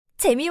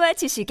재미와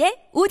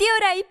지식의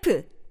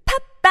오디오라이프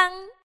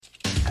팝빵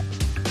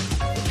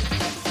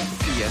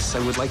Yes,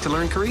 I would like to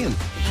learn Korean.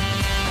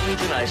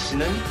 홍준아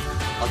씨는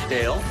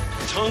어때요?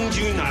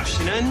 정준하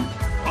씨는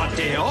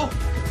어때요?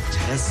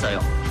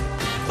 잘했어요.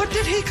 What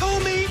did he call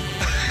me?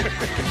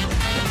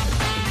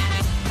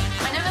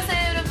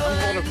 안녕하세요, 여러분.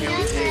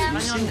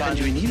 무슨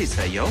간주인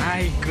일이세요?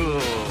 아이고,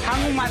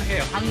 한국말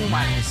해요,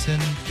 한국말. 무슨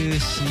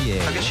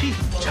뜻이에요? 아가씨,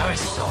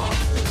 잘했어.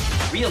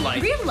 Real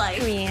life. Real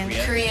life. Korean.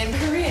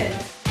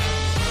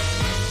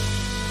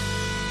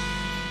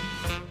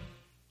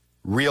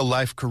 Real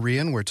Life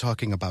Korean, we're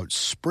talking about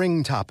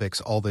spring topics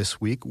all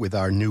this week with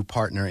our new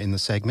partner in the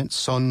segment,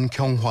 Son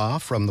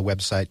Kyung-hwa from the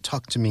website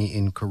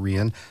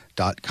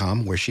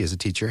talktomeinkorean.com, where she is a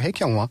teacher. Hey,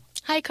 Kyung-hwa.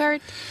 Hi,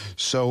 Kurt.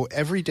 So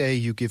every day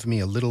you give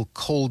me a little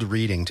cold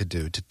reading to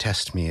do to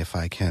test me if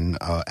I can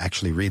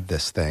actually read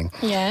this thing.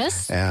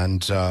 Yes.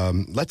 And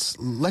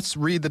let's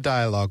read the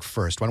dialogue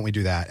first. Why don't we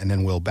do that, and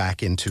then we'll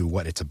back into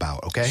what it's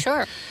about, okay?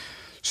 Sure.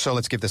 So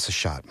let's give this a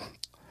shot.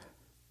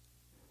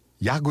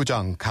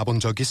 야구장 가본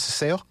적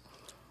있으세요?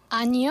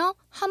 아니요,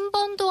 한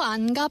번도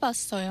안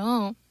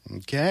가봤어요.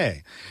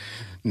 Okay.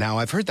 Now,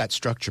 I've heard that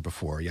structure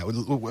before. Yeah,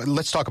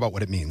 let's talk about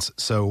what it means.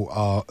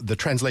 So, the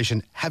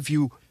translation, have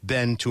you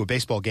been to a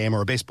baseball game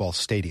or a baseball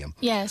stadium?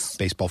 Yes.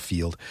 Baseball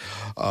field.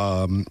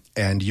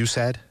 And you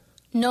said?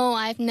 No,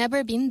 I've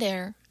never been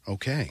there.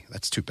 Okay,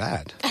 that's too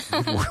bad.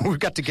 We've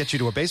got to get you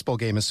to a baseball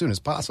game as soon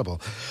as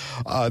possible.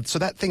 So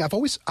that thing,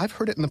 I've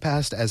heard it in the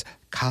past as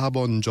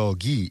가본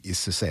적이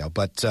있으세요.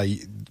 But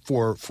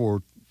for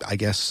I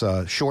guess,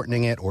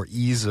 shortening it or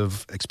ease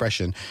of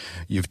expression,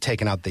 you've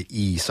taken out the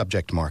E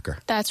subject marker.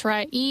 That's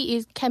right.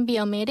 Can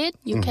be omitted.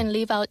 You can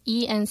leave out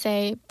E and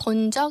say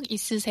본 적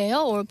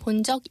있으세요 or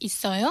본 적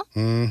있어요.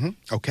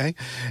 Okay.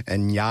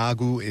 And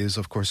야구 is,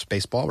 of course,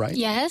 baseball, right?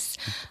 Yes.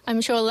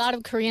 I'm sure a lot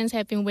of Koreans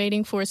have been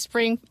waiting for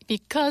spring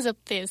because of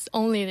this,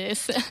 only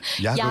this.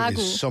 Yagu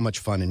is so much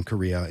fun in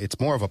Korea. It's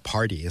more of a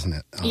party, isn't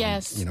it?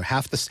 Yes. You know,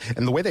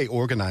 and the way they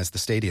organize the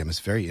stadium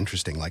is very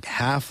interesting. Like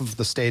half of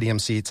the stadium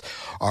seats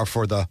are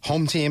for the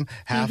home team,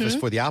 half is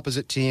for the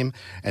opposite team.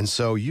 And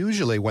so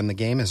usually when the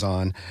game is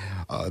on,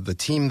 the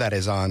team that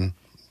is on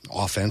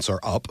offense or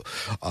up,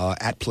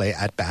 at play,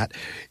 at bat,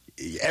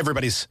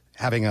 everybody's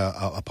having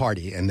a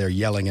party and they're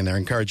yelling and they're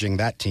encouraging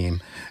that team,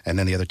 and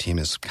then the other team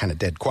is kind of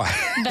dead quiet.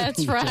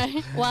 That's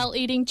right. While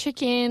eating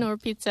chicken or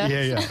pizza.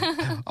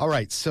 Yeah. All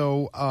right.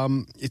 So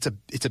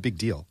it's a big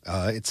deal.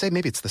 I'd say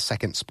maybe it's the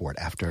second sport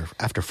after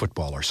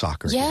football or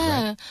soccer.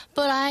 Yeah, right?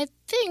 but I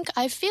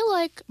feel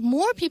like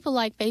more people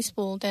like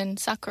baseball than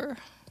soccer.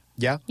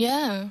 Yeah?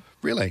 Yeah.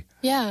 Really?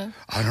 Yeah.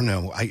 I don't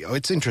know.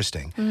 It's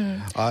interesting.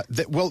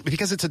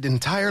 Because it's an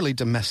entirely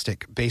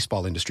domestic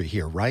baseball industry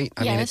here, right?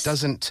 I mean, it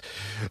doesn't...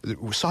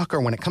 Soccer,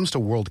 when it comes to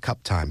World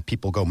Cup time,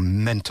 people go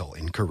mental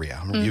in Korea.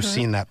 You've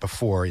seen that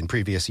before in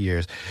previous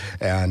years.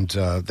 And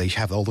they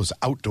have all those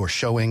outdoor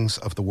showings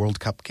of the World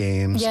Cup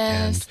games.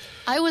 Yes.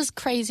 I was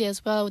crazy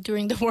as well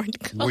during the World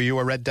Cup. Were you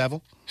a Red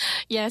Devil?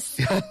 Yes.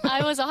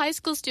 I was a high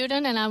school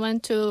student and I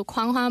went to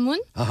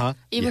Kyung-hwa,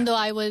 even though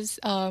I was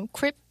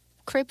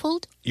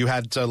crippled. You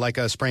had like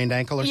a sprained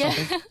ankle or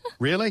something?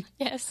 Really?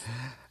 Yes.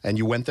 And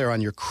you went there on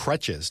your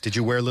crutches. Did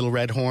you wear little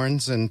red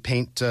horns and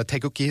paint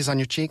taegukis on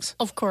your cheeks?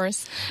 Of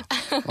course.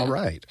 All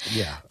right.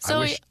 Yeah.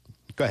 So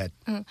Go ahead.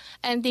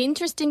 And the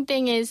interesting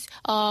thing is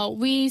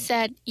we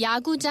said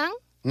야구장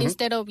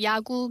instead of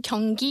야구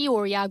경기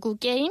or 야구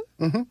game.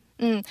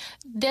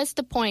 That's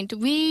the point.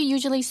 We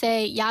usually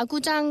say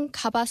야구장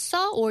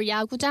가봤어 or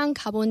야구장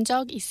가본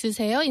적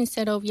있으세요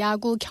instead of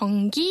야구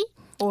경기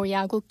or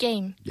야구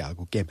game.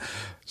 Yagu game.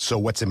 So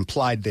what's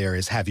implied there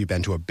is, have you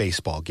been to a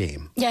baseball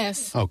game?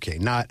 Yes. Okay,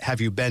 not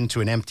have you been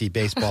to an empty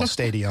baseball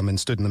stadium and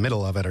stood in the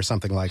middle of it or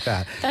something like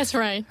that. That's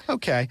right.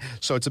 Okay,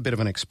 so it's a bit of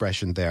an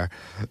expression there.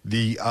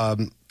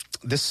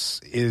 This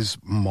is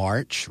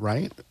March,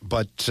 right?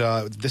 But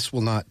this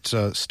will not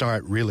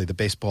start really the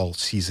baseball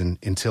season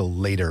until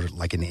later,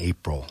 like in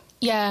April.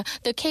 Yeah,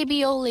 the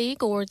KBO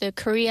League or the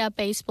Korea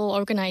Baseball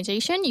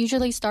Organization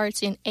usually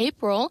starts in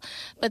April,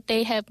 but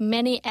they have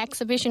many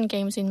exhibition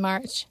games in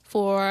March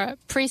for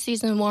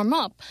preseason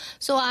warm-up.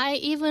 So I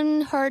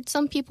even heard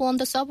some people on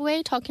the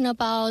subway talking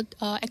about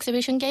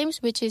exhibition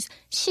games, which is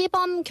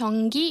시범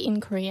경기 in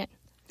Korean.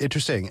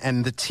 Interesting.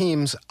 And the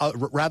teams,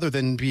 rather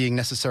than being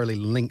necessarily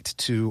linked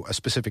to a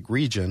specific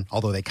region,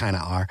 although they kind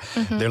of are,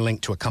 they're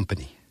linked to a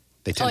company.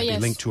 They tend to be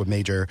linked to a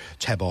major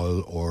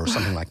chaebol or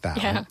something like that.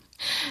 Yeah. Right?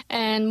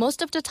 And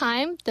most of the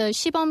time, the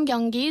시범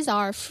경기s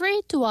are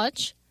free to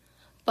watch.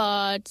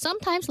 But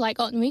sometimes, like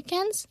on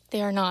weekends,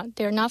 they are not.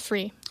 They're not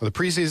free. Well, the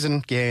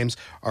preseason games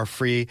are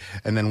free.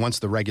 And then once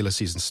the regular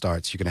season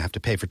starts, you're going to have to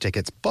pay for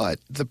tickets. But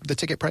the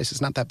ticket price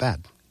is not that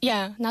bad.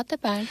 Yeah, not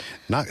that bad.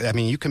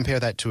 You compare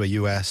that to a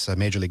U.S.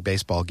 Major League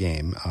Baseball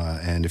game,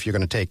 and if you're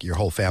going to take your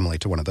whole family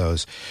to one of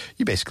those,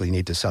 you basically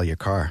need to sell your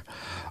car.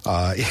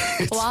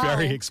 It's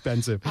very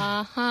expensive.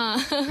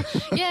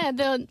 Yeah,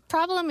 the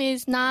problem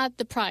is not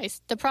the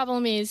price. The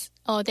problem is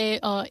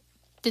the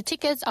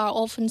tickets are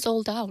often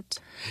sold out.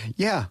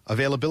 Yeah,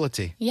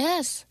 availability.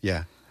 Yes.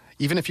 Yeah.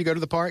 Even if you go to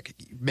the park,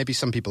 maybe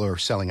some people are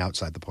selling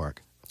outside the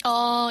park.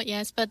 Oh,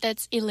 yes, but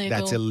that's illegal.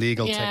 That's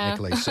illegal Yeah.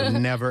 technically, so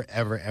never,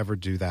 ever, ever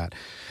do that.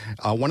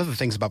 One of the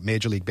things about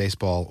Major League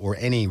Baseball or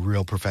any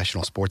real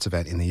professional sports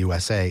event in the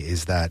USA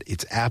is that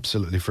it's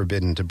absolutely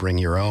forbidden to bring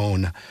your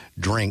own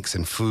drinks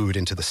and food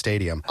into the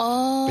stadium.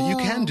 Oh. But you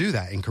can do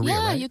that in Korea,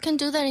 Yeah, right? you can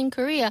do that in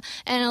Korea.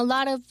 And a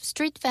lot of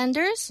street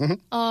vendors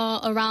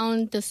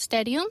around the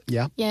stadium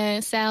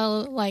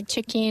sell like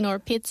chicken or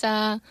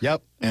pizza.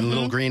 Yep. And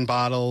little green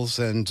bottles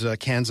and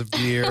cans of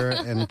beer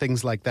and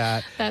things like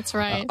that. That's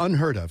right.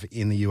 Unheard of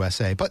in the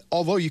USA. But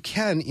although you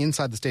can,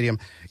 inside the stadium,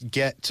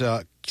 get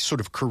sort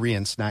of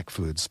Korean snack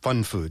foods,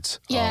 fun foods.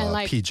 Yeah,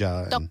 like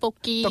pizza.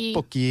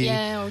 tteokbokki.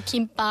 Yeah, or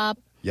kimbap.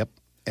 Yep.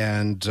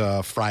 And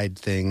fried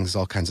things,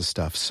 all kinds of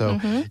stuff. So,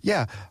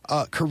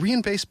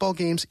 Korean baseball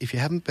games, if you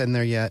haven't been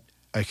there yet,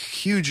 a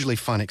hugely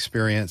fun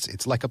experience.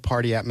 It's like a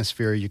party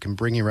atmosphere. You can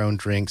bring your own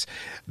drinks.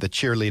 The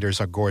cheerleaders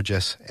are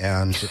gorgeous,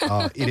 and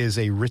it is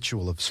a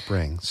ritual of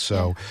spring.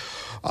 So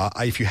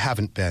if you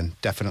haven't been,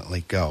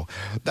 definitely go.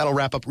 That'll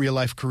wrap up Real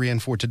Life Korean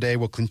for today.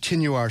 We'll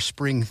continue our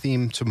spring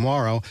theme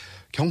tomorrow.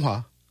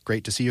 Kyung-hwa,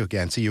 great to see you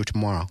again. See you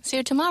tomorrow. See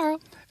you tomorrow.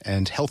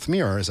 And Health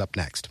Mirror is up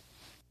next.